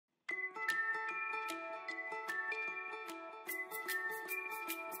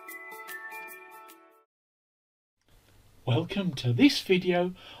Welcome to this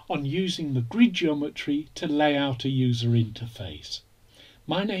video on using the grid geometry to lay out a user interface.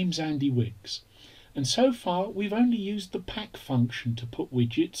 My name's Andy Wicks, and so far we've only used the pack function to put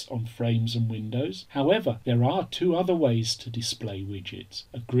widgets on frames and windows. However, there are two other ways to display widgets,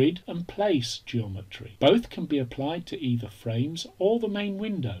 a grid and place geometry. Both can be applied to either frames or the main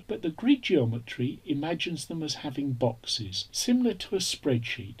window, but the grid geometry imagines them as having boxes, similar to a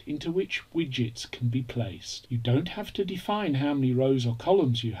spreadsheet into which widgets can be placed. You don't have to define how many rows or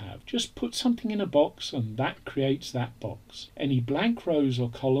columns you have, just put something in a box and that creates that box. Any blank rows or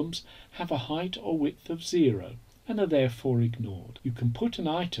columns have a height or width of 0 and are therefore ignored. You can put an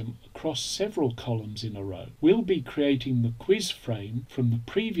item across several columns in a row. We'll be creating the quiz frame from the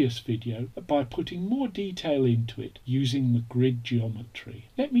previous video by putting more detail into it using the grid geometry.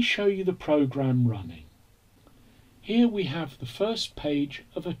 Let me show you the program running. Here we have the first page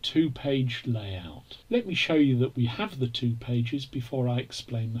of a two-page layout. Let me show you that we have the two pages before I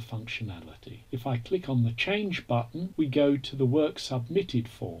explain the functionality. If I click on the change button, we go to the work submitted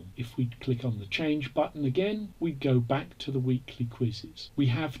form. If we click on the change button again, we go back to the weekly quizzes. We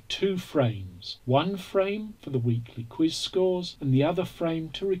have two frames, one frame for the weekly quiz scores and the other frame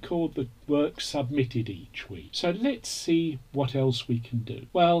to record the work submitted each week. So let's see what else we can do.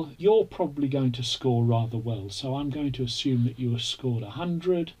 Well, you're probably going to score rather well, so I'm going to assume that you have scored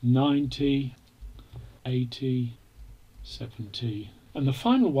 100, 90, 80, 70, and the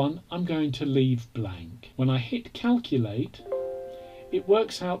final one I'm going to leave blank. When I hit calculate, it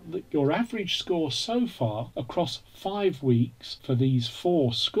works out that your average score so far across 5 weeks for these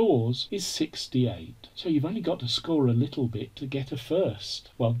 4 scores is 68. So you've only got to score a little bit to get a first.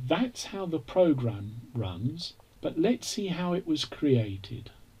 Well, that's how the program runs, but let's see how it was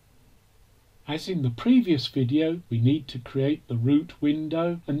created. As in the previous video, we need to create the root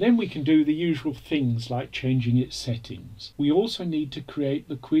window, and then we can do the usual things like changing its settings. We also need to create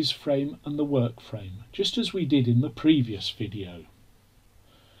the quiz frame and the work frame, just as we did in the previous video.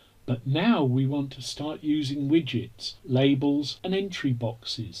 But now we want to start using widgets, labels and entry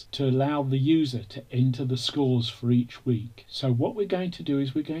boxes to allow the user to enter the scores for each week. So what we're going to do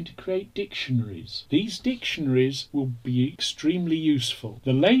is we're going to create dictionaries. These dictionaries will be extremely useful.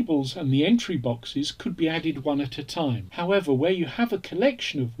 The labels and the entry boxes could be added one at a time. However, where you have a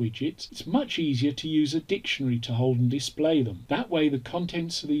collection of widgets, it's much easier to use a dictionary to hold and display them. That way the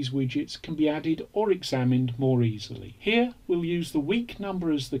contents of these widgets can be added or examined more easily. Here we'll use the week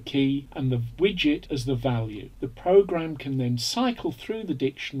number as the key and the widget as the value. The program can then cycle through the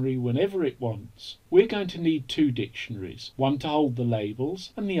dictionary whenever it wants. We're going to need two dictionaries, one to hold the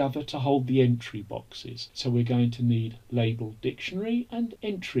labels and the other to hold the entry boxes. So we're going to need label dictionary and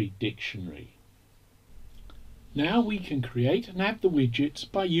entry dictionary. Now we can create and add the widgets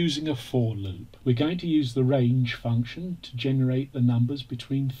by using a for loop. We're going to use the range function to generate the numbers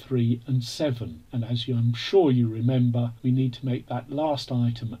between 3 and 7. And as I'm sure you remember, we need to make that last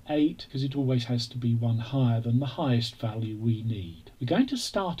item 8 because it always has to be one higher than the highest value we need. We're going to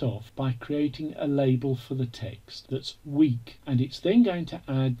start off by creating a label for the text that's week, and it's then going to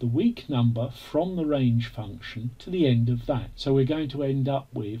add the week number from the range function to the end of that. So we're going to end up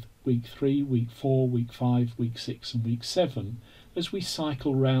with week 3, week 4, week 5, week 6 and week 7 as we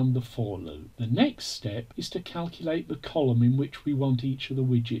cycle round the for loop. The next step is to calculate the column in which we want each of the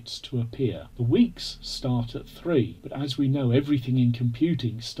widgets to appear. The weeks start at 3, but as we know everything in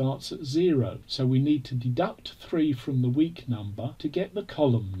computing starts at 0, so we need to deduct 3 from the week number to get the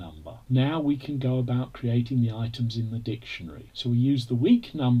column number. Now we can go about creating the items in the dictionary. So we use the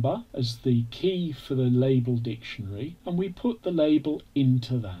week number as the key for the label dictionary and we put the label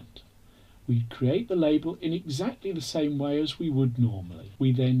into that. We create the label in exactly the same way as we would normally.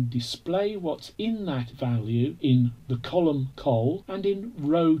 We then display what's in that value in the column col and in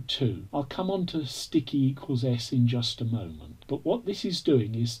row 2. I'll come on to sticky equals s in just a moment. But what this is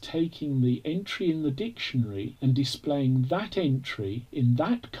doing is taking the entry in the dictionary and displaying that entry in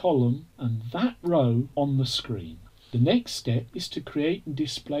that column and that row on the screen. The next step is to create and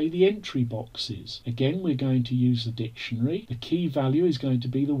display the entry boxes. Again, we're going to use the dictionary. The key value is going to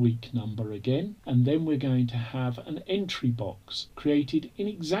be the week number again, and then we're going to have an entry box created in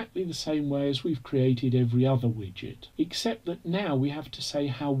exactly the same way as we've created every other widget, except that now we have to say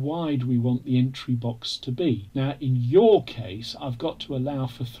how wide we want the entry box to be. Now, in your case, I've got to allow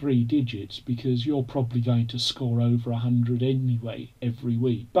for 3 digits because you're probably going to score over 100 anyway every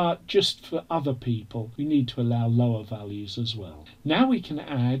week. But just for other people, we need to allow lower values as well. Now we can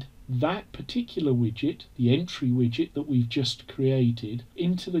add that particular widget, the entry widget that we've just created,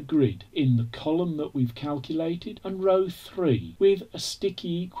 into the grid in the column that we've calculated and row 3 with a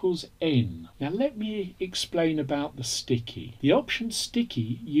sticky equals n. Now let me explain about the sticky. The option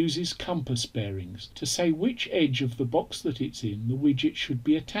sticky uses compass bearings to say which edge of the box that it's in the widget should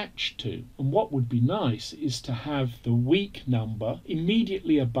be attached to. And what would be nice is to have the week number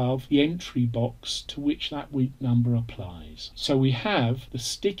immediately above the entry box to which that week number applies. So we have the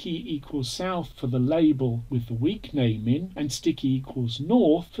sticky equals south for the label with the week name in, and sticky equals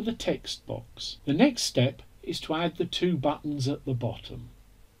north for the text box. The next step is to add the 2 buttons at the bottom.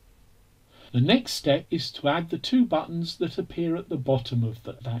 The next step is to add the 2 buttons that appear at the bottom of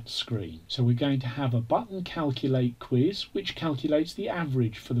that screen. So we're going to have a button calculate quiz, which calculates the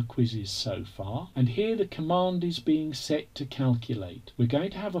average for the quizzes so far. And here the command is being set to calculate. We're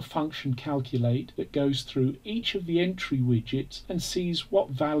going to have a function calculate that goes through each of the entry widgets and sees what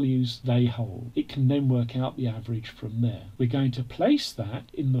values they hold. It can then work out the average from there. We're going to place that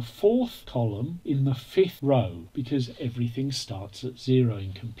in the 4th column in the 5th row because everything starts at 0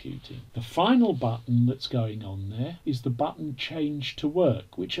 in computing. The final button that's going on there is the button change to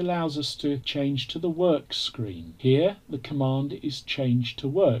work, which allows us to change to the work screen. Here the command is change to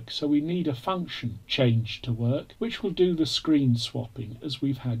work, so we need a function change to work which will do the screen swapping as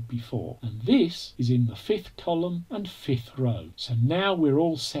we've had before. And this is in the 5th column and 5th row. So now we're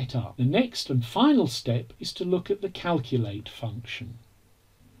all set up. The next and final step is to look at the calculate function.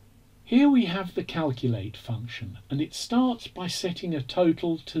 Here we have the calculate function, and it starts by setting a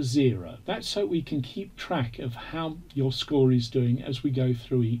total to 0. That's so we can keep track of how your score is doing as we go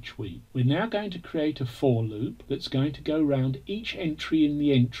through each week. We're now going to create a for loop that's going to go round each entry in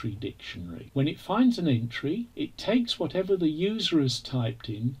the entry dictionary. When it finds an entry, it takes whatever the user has typed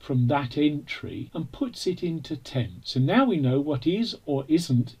in from that entry and puts it into temp. So now we know what is or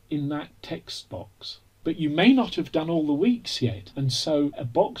isn't in that text box. But you may not have done all the weeks yet, and so a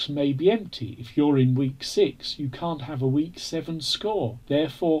box may be empty. If you're in week 6, you can't have a week 7 score.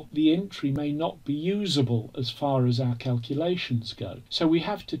 Therefore, the entry may not be usable as far as our calculations go. So we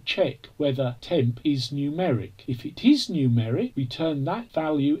have to check whether temp is numeric. If it is numeric, we turn that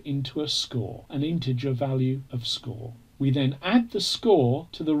value into a score, an integer value of score. We then add the score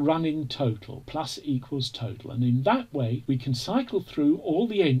to the running total, plus equals total, and in that way we can cycle through all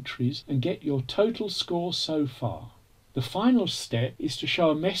the entries and get your total score so far. The final step is to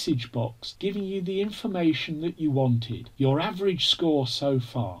show a message box giving you the information that you wanted, your average score so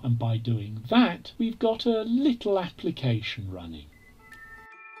far, and by doing that we've got a little application running.